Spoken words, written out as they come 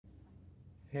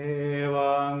เอ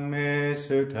วังเม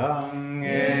สุทังเอ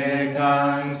กั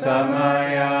งสมั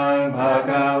ยังภะ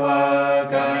คะวา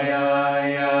กายา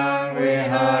ยังวิ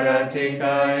หารติก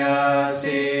ายา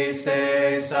สิเส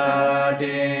สะ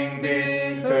ติงดิ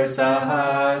คุสห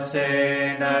เส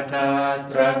นะทัต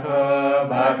ตระโค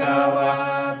ภะคะวะ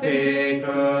ภิก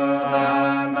ขุอา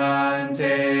มันเต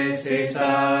สิส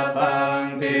ะปัง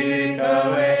ภิกข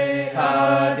เวอา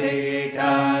ทิ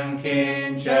ทังคิญ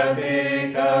จภิก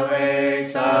ขเว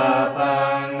สัพพั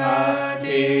งอา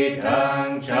ทิทัง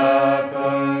จัก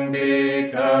ขุงภิก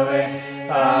ขเว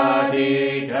อาทิ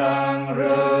ทัง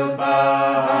รูปา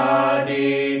อาทิ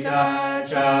ทัง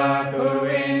จักขุ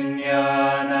วิญญา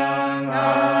ณังอ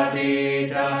าทิ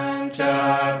ทังจั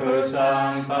กขุสั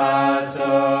มปัสส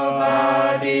ะอา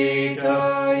ทิโต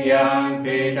ยัง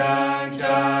ปิตัง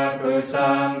จักขุ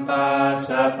สัมปัสส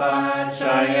ะปัจจ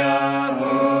ยา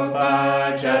มุปา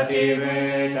จติเว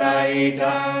ทาย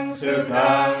ทังสุ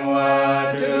ขังวะ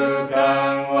ทุกขั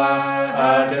งวะอ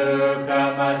ทุกข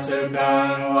มสุขั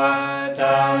งวะ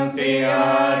ตัมปิอ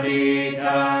าทิ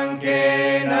ทังเก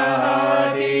นะอา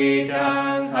ทิทั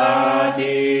งอา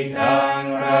ทิทัง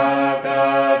ราคะ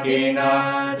กินา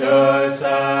โทส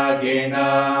ะกิน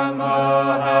าโม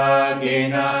หะกิ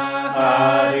นาอา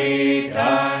ริ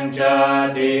ทังจ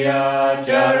ติยาจ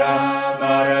าระ ม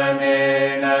รณะ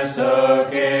นะโส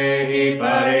เกหิป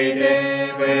ริเท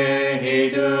เวหิ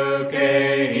ทุเก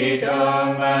หิโท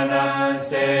มนัสเ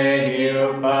สหิอุ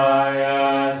ปายา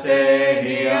เส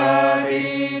หิอาทิ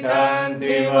ทัน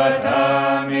ติวัฏา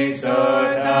มิโส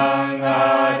ทังอา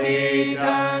ทิ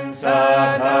ทังสัท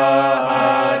ธาอา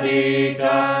ทิ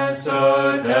ทังโส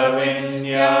ทวิญ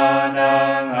ญาณั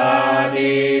งอา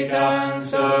ทิทังโ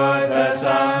สท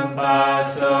สัมปัส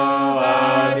สะอา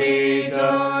ทิโต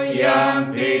ยัง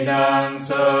ปิดังโส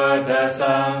ท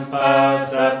สัมปัส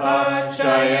สะปัจจ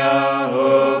ยา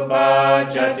อุปา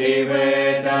จติเว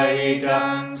ทายทั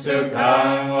งสุขั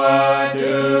งวะ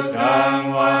ทุกขัง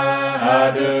วะอ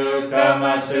ทุกขม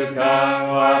สุขัง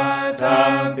วะธั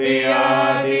มปิอา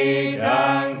ทิทั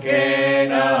งเก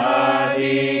นะอา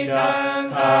ทิทัง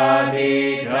อาทิ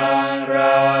ทังร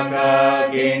าคะ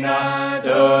กินาโท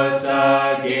สะ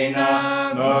กินา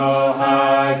โมหะ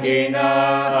กินา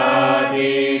อา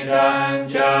ทิทัง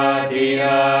จติย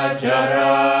าจาร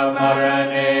ามร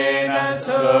ณะนะโส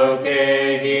เก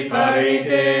หิปริเ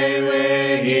ทเว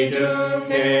หิทุเ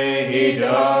กหิโท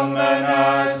มนั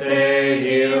สเส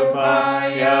หิอุปา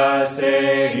ยาเส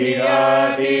หิอา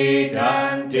ทิทั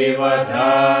นติวัฏ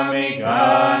ามิกา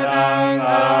นัง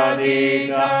อาทิ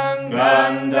ทังกั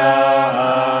นดาอ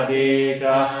าทิ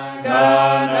ทังกา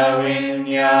นวิญ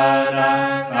ญาณั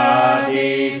งอา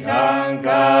ทิทังก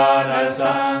าน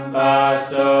สัมปัส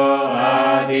สะอา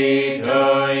ทิโต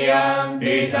ยัม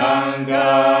ปิทังก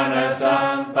านสั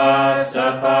มปัสสะ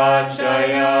ปัจจ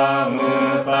ยามุ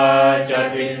ปาจ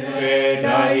ติเวท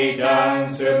ายทัง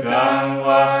สุขังว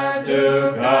ะทุก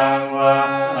ขังวะ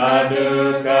อทุ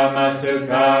กขมสุ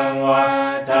ขังวะ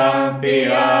ธัมปิ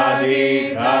อาทิ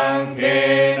ทังเก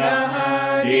นะอา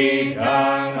ทิทั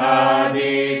งอา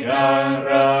ทิทัง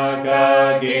ราคะ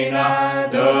กินา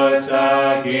โทสะ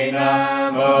กินา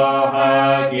โมหะ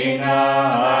กินา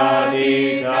อาทิ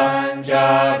ทังจ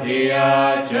ติยา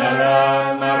จารา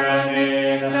มรณะ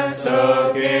นะโส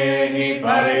เกหิป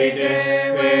ริเท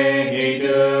เวหิ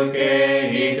ทุเก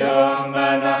หิโทม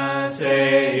นัสเส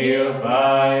หิอุปา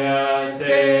ยาเส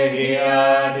หิอา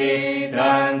ทิ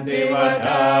ทันติวัฏ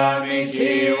ามิ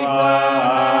ชีวา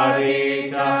อาทิ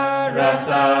ทังรัสส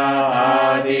ะอา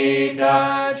ทิทั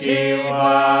งชีว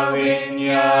าวิญ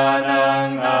ญาณัง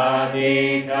อาทิ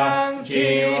ทังชี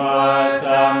วา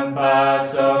สัมปัส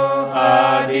สะอา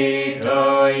ทิโต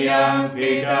ยัง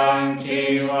ปิตังชี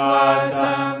วา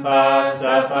สัมปัสส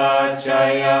ะปัจจ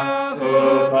ยาอุ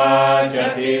ปาจ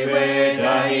ติเวท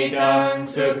ายทัง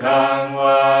สุขังว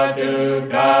ะทุก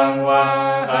ขังวะ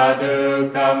อทุก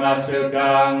ขมสุ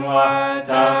ขังวะ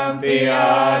ธัมปิอ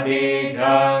าทิ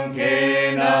ทังเก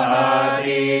นะอา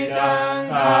ทิทัง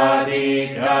อาทิ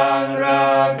ทังรา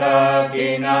คะกิ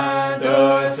นาโท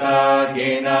สะ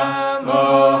กินาโม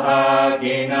หะ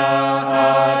กินาอา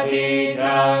ทิ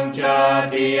ทังจ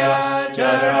ติยาจ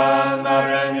าราม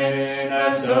รณะนะ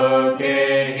โสเก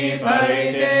หิปริ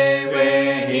เทเว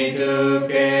หิทุ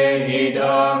เกหิโท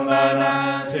มนั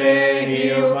สเสหิ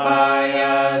อุปาย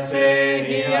าเส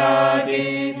หิอาทิ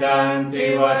ทันติ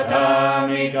วัฏา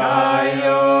มิกายโย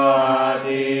อา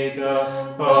ทิโต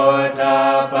โพธา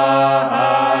ปะอ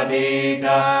าทิต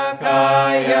ากา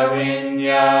ยวิญญ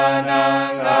าณั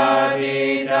งอาทิ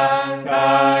ทังก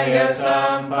ายสั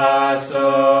มปัสสะ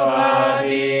อา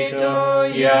ทิโต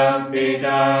ยัมปิ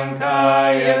ตังกา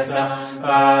ยสัม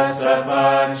ปัสสะปั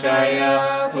จจ จายา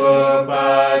อุปา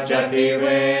จติเว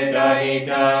ทหิ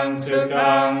ตังสุ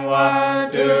ขังวา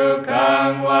ทุกขั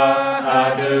งวาอ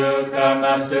ทุกข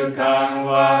มัสสุขัง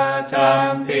วาธั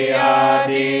มปิอา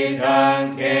ทิทัง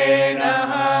เกนะ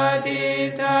อาทิ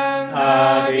ทังอา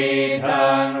ทิทั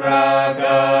งราค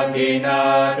ะกินา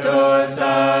โทส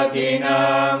ะกินา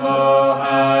โมห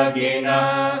ะกินา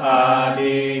อา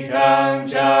ทิทัง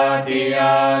จาติย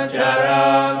าจารา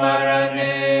มรณ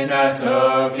ะนะโส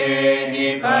เกหิ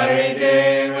ปริเท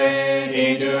เวหิ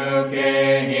ทุเก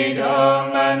หิโท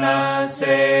มนัสเส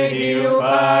หิอุป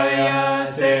ายา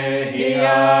เสหิอ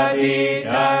าทิ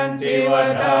ทันติวั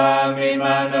ฏามิม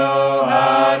โนอา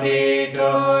ทิโต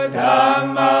ธัม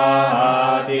มาอา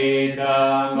ทิตั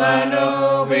งมโน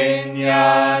วิญญา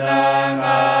ณังอ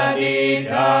าทิ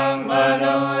ตังมโน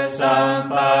สัม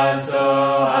ปัสโส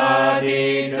อาทิ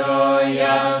โต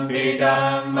ยัมปิธั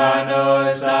มมโน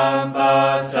สัมปั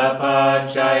สสะปัจ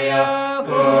จายา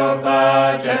อุปา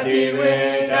จติเว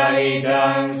ทหิตั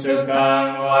งสุขัง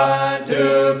วาทุ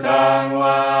กขังว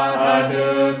าอทุ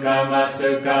กขมัส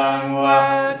สุขังวา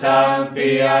ธัมปิ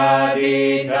อาทิ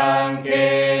ตังเก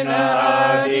นะอา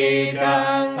ทิตั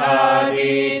งอา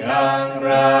ทิตังร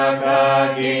าคะ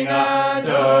กินาโท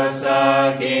สะ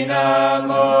กินาโ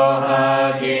มหะ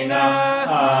กินา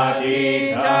อาทิ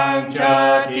ตังจา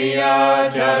ติยา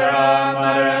จาราม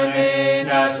รณะ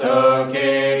นะโสเก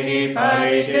หิป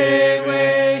ริเทเว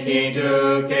หิทุ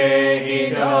เกหิ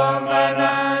โทม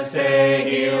นัสเส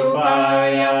หิอุปา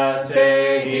ยาเส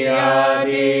หิอา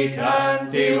ทิทัน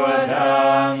ติวัฏา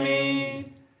มิ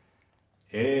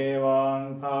เอวัง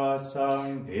ภัสสัง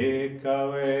ภิกข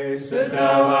เวสุต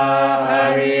วาอ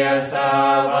ริยสา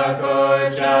วก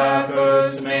จักขุ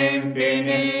สมิงปิ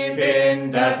นิปิน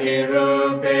ตติรู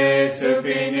ปเปสุ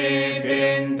ปินิปิ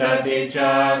นตติ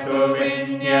จักขุวิญ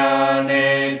ญาเน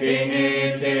ปินิ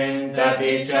ปินต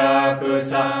ติจักขุ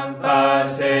สัมปัส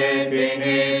เสปิ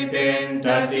นิปินต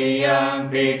ติยัม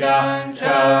ปิตัง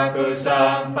จักขุสั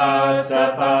มปัสสะ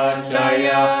ปัจจาย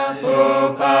าอุ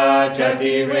ปาจ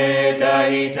ติเวท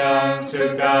หิตังสุ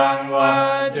ขังวา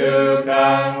ทุก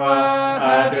ขังวาอ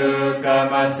ทุกข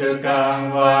มัสสุขัง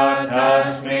วาตั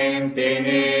สมิงปิ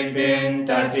นิปิน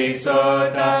ตติโส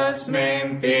ตัสมิง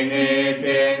ปินิ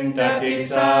ปินตติ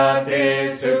สัตเต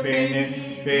สุปินิ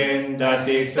ปินต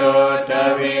ติโสต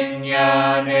วิญญา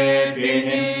เนปิ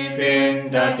นิปิน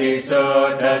ตติโส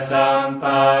ตสัม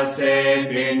ปัสเส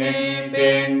ปินิ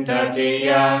ปินตติ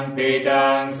ยัมปิตั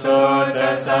งโสต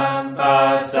สัมปั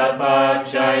สสะปัจ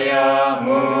จายา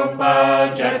มุปา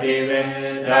จติเว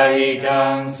ทหิตั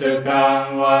งสุขัง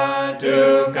วาทุ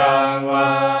กขังวา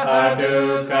อทุ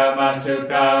กขมัสสุ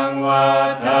ขังวา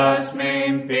ตัสมิ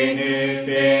งปินิ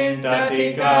ปินตติ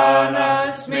กานั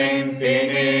สมิงปิ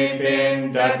นิปิน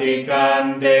ตติกัน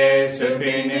เดสุ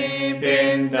ปินิปิ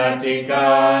นตติกา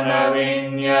นวิญ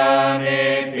ญาเน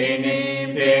ปินิ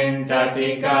ปินต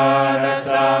ติกาน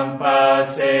สัมปัส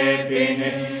เสปิ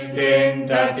นิปิน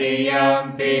ตติยัม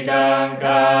ปิตังก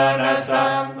านสั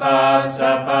มปัสส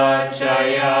ะปัจจา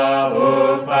ยาอุ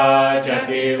ปาจ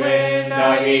ติเวท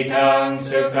หิตัง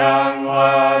สุขังว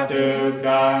าทุก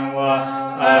ขังวา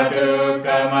อทุกข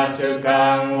มัสสุขั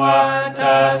งวา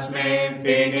ตัสมิง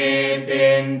ปินิปิ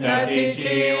นตติ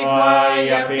จีวา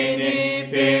ยปินิ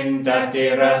ปินตติ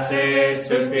รสเส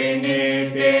สุปินิ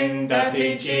ปินตติ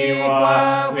จีวา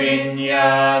วิญญา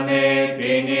เน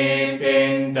ปินิปิ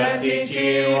นตติจี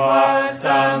วา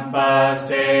สัมปัสเส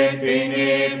ปิ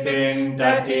นิปินต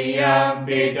ติยัม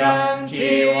ปิตัง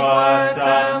จีวา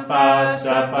สัมปัสส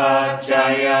ะปัจจา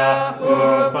ยาอุ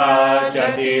ปาจ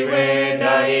ติเวท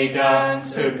หิตัง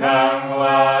สุขังว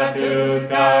าทุก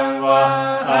ขังวา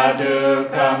อทุก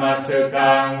ขมัสสุ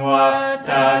ขังวา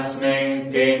ตัสมิง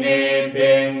ปินิ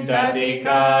ปินตติก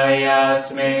ายาส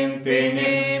มิงปิ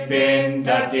นิปินต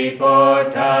ติโพ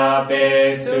ธาเป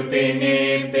สุปินิ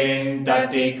ปินต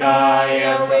ติกาย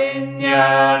าวิญญา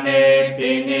เน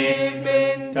ปินิปิ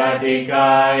นตติก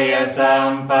ายสั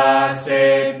มปัสเส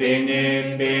ปินิ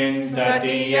ปินต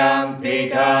ติยัมปิ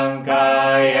ทังกา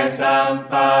ยสัม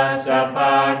ปัสสะ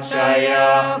ปัจจายา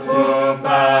อุป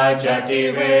าจติ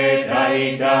เวทหิ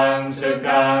ตังสุ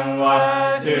ขังวา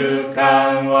ทุกขั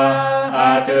งวาอ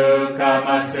ทุกข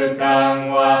มัสสุขัง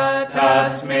วาตั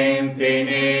สมิงปิ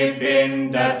นิปิน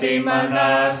ตติม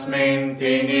นัสมิง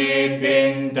ปินิปิ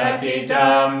นตติ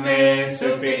ธัมเมสุ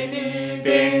ปินิ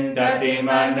ปินตติม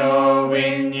โนวิ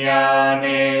ญญาเน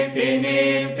ปินิ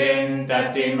ปินต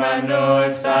ติมโน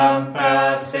สัมปั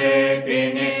สเสปิ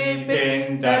นิปิน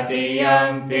ตติย ยั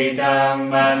มปิตัง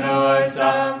มโน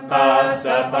สัมปัสส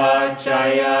ะปัจจ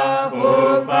ยาอุ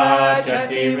ปาจ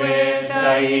ติเวท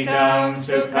หิตัง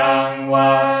สุขังว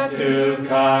าทุก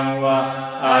ขังวา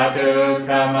อทุก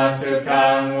ขมสุขั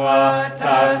งวา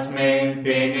ทัสมิง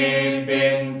ปินิปิ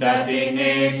นตติ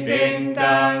นิปิน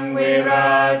ตังวิรา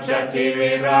ชติ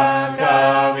วิรากา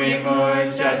วิมุ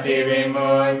ตติวิ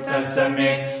มุตตส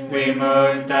มิวิมุ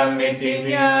ตตมิติ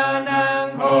ญาณัง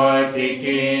โหติ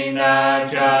กินา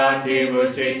จาติบุ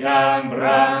สิตังพร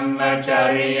ะมจ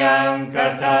ริยังค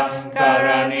ตาการ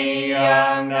ณิยั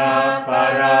งนาปา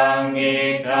รังอิ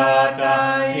ทาตา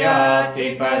ยาติ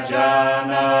ปัจจา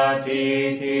นาทิ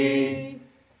ทิ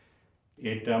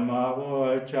อิตมะโว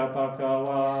จะภะคะว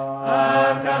ะอะ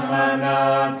ธัมมานา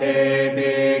เท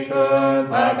ภิกขุ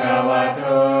ภะคะวะโต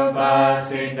ภา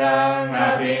สิตังอ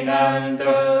ภินัน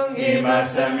ตุอิมัส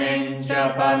สมิงจะ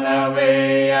ปะนะเว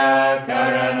ยาก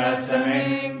รณัสสมิ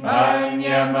งปัญญ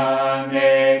มังเอ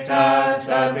ทัสส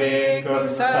ะภิกขุ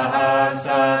สหัสส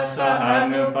ะสะอ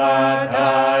นุปาท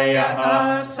ายะอั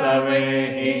สสะเว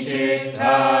หิจิตต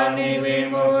านิวิ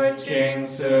มุตติง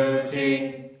สุติ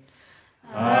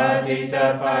อาทิตต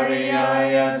ปริยา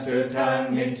ยสุทัง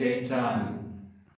นิทิตัง